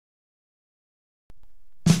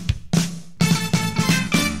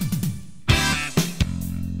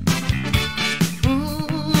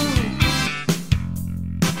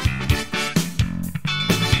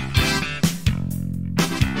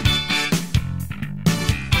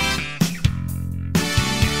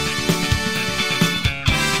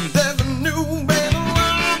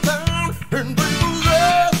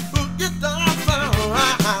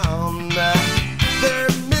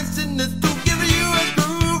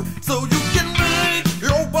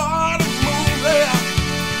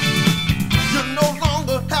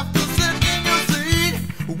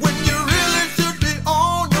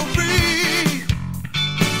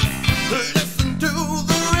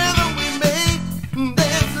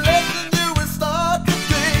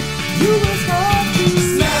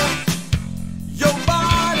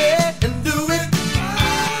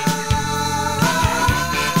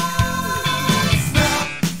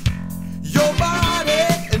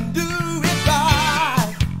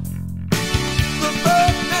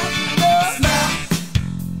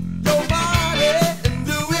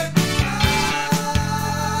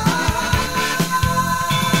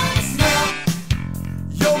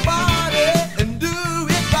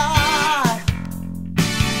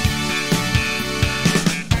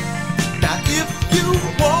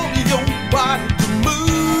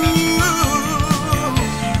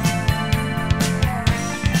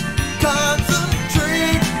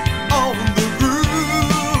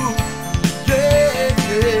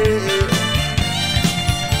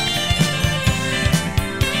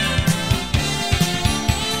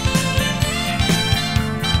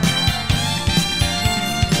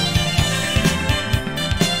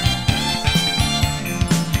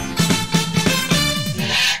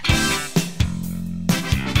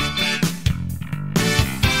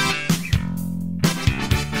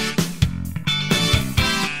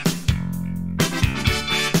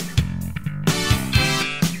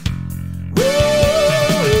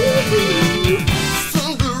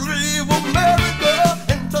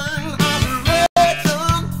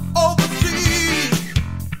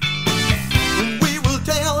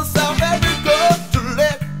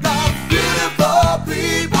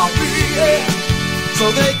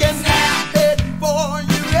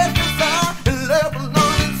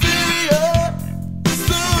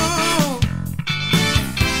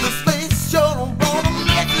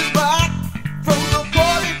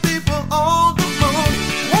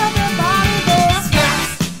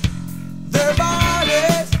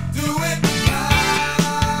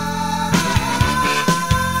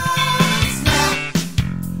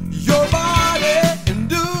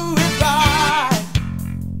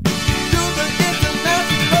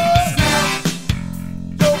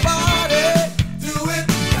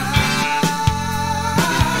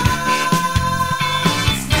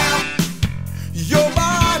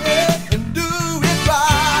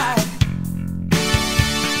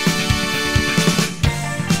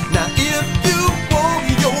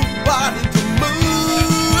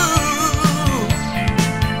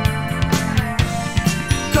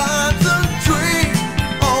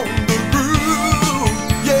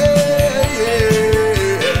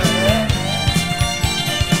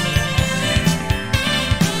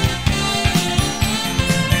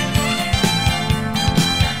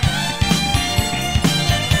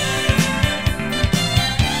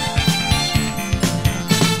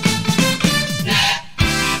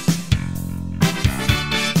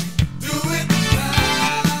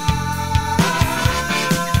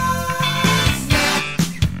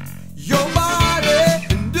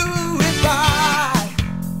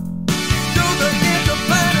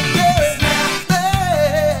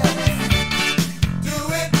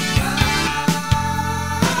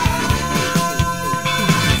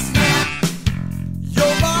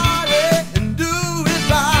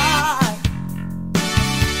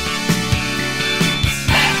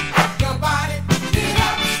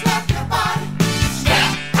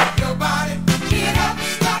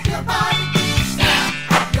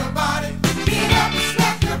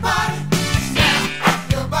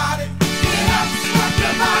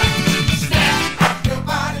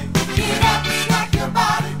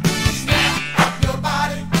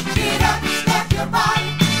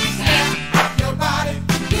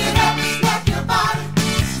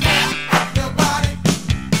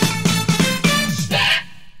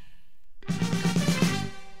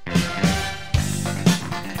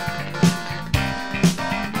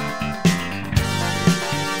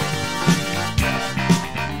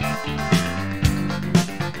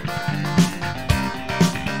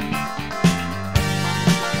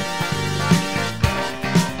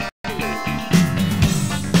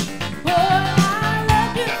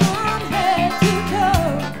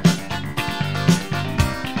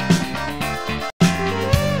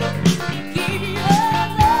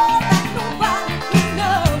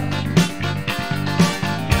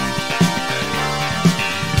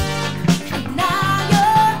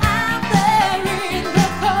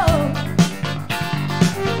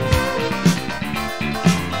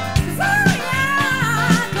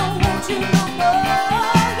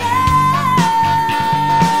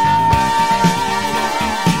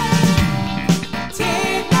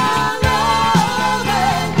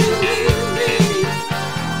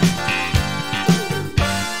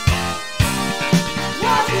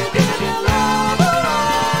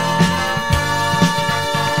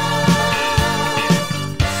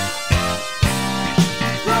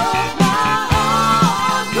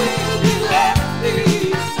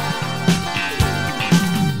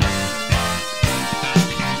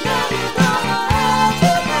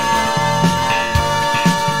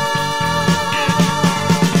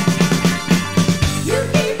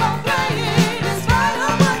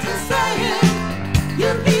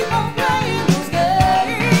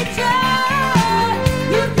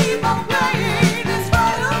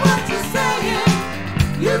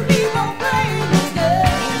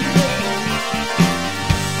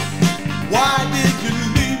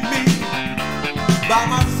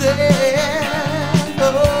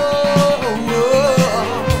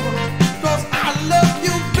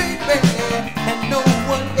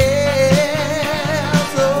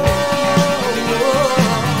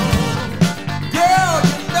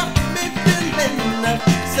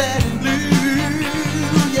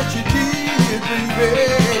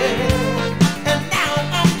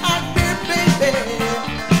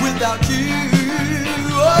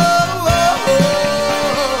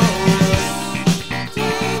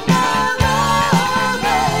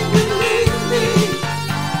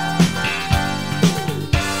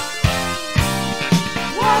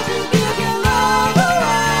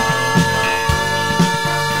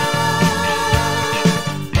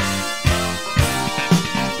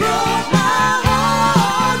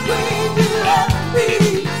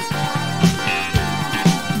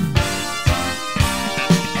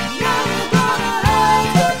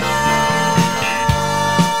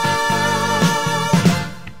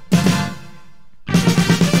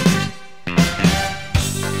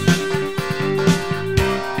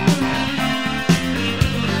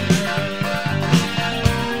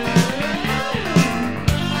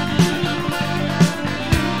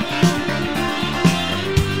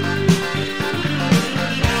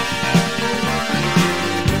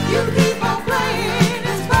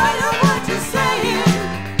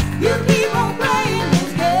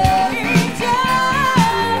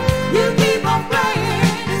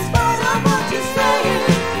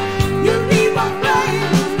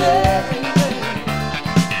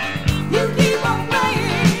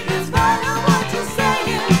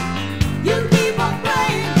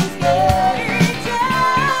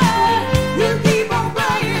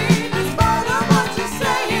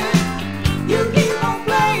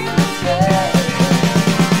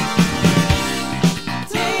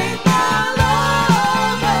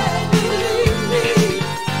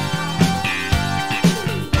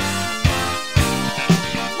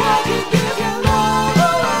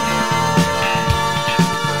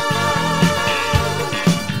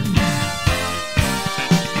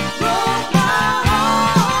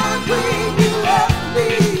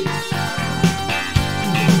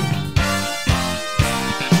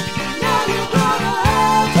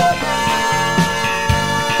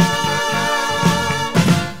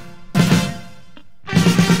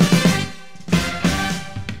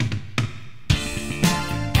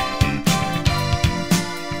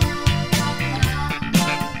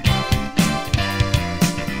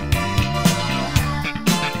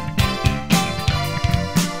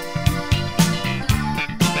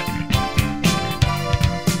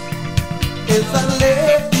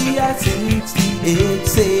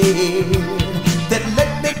exit that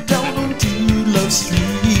led me down onto Love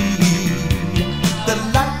Street. The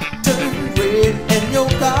light turned red and your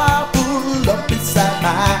car pulled up beside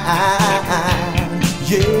mine.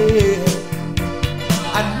 Yeah,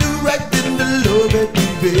 I knew right then the love had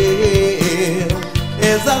prevailed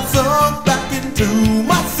as I sunk back into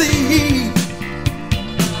my seat.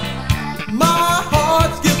 My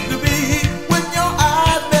heart skipped a beat when your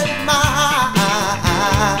eyes met mine,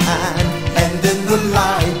 and then the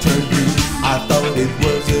light turned green. I thought it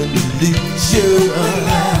was an illusion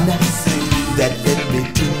that led me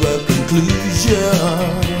to a conclusion.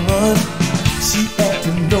 She had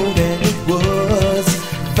to know that it was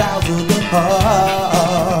vows of the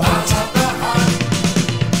heart.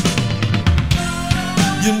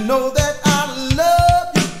 You know that I love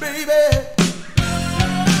you, baby.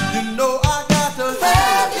 You know I got to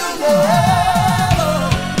have your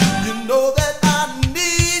love. You know that I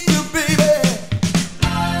need you, baby.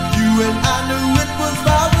 You and I knew it was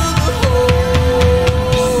vows of the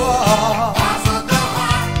heart. Vows of the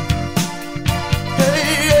heart.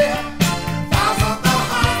 Hey, yeah. Vows of the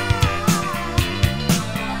heart.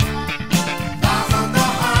 Vows of the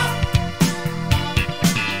heart.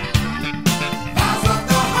 Vows of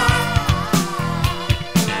the heart.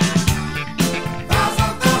 Vows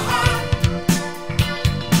of the heart.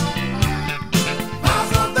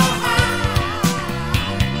 Vows of the heart.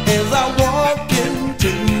 As I walked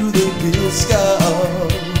into the disco,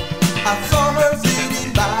 I saw her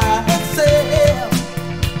sitting by herself.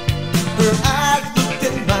 Her eyes looked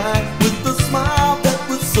at mine with a smile that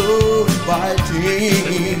was so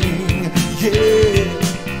inviting. Yeah,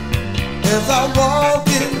 as I walked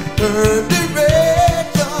in her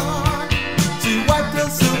direction, she wiped her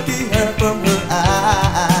silky hair from her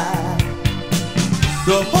eye.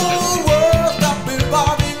 The whole world stopped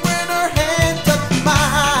revolving when her hand touched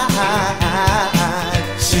mine.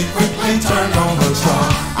 She quickly turned on her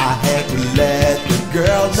charm. I had to let the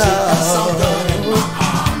girl know